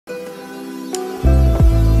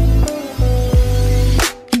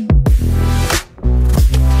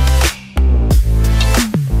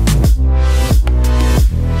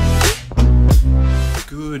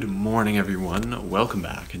welcome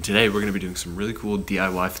back, and today we're going to be doing some really cool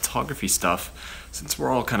DIY photography stuff since we're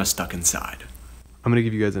all kind of stuck inside. I'm going to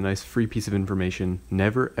give you guys a nice free piece of information.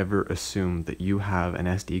 Never ever assume that you have an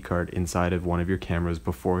SD card inside of one of your cameras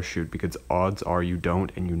before a shoot, because odds are you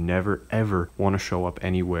don't, and you never ever want to show up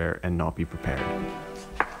anywhere and not be prepared.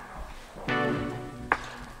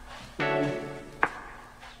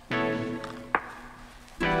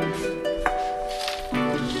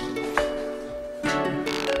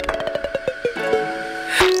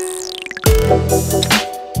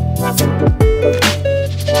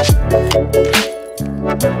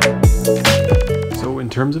 So in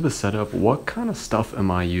terms of a setup, what kind of stuff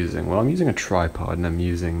am I using? Well, I'm using a tripod and I'm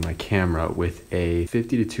using my camera with a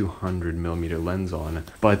 50 to 200 millimeter lens on.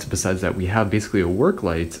 But besides that, we have basically a work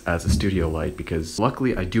light as a studio light, because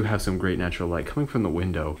luckily I do have some great natural light coming from the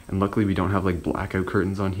window. And luckily we don't have like blackout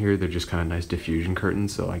curtains on here. They're just kind of nice diffusion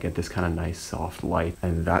curtains. So I get this kind of nice soft light,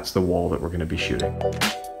 and that's the wall that we're going to be shooting.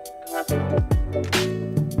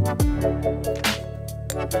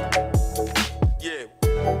 Yeah.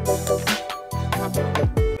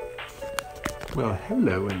 Well,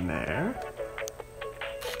 hello in there.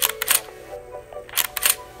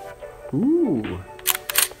 Ooh.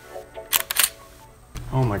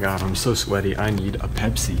 Oh my god, I'm so sweaty. I need a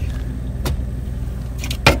Pepsi.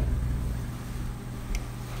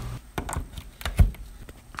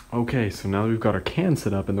 Okay, so now that we've got our can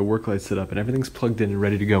set up and the work light set up and everything's plugged in and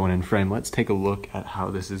ready to go and in frame, let's take a look at how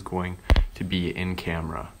this is going to be in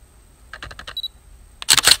camera.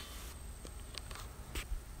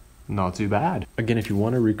 Not too bad. Again, if you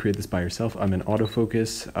want to recreate this by yourself, I'm in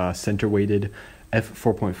autofocus, center weighted,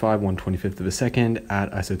 f4.5, 1/25 of a second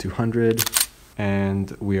at ISO 200.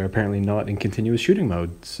 And we are apparently not in continuous shooting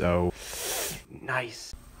mode, so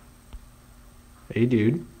nice. Hey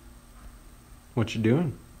dude, what you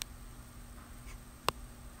doing?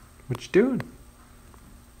 What you doing?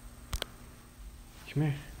 Come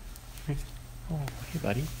here. Oh, hey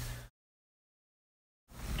buddy.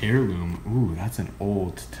 Heirloom. Ooh, that's an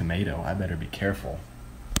old tomato. I better be careful.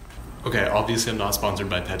 Okay, obviously I'm not sponsored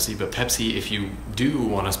by Pepsi, but Pepsi, if you do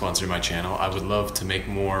want to sponsor my channel, I would love to make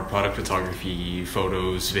more product photography,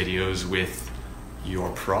 photos, videos with your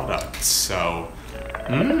products. So,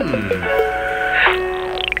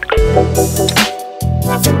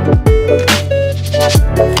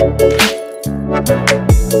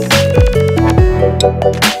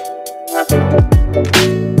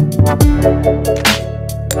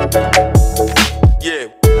 yeah.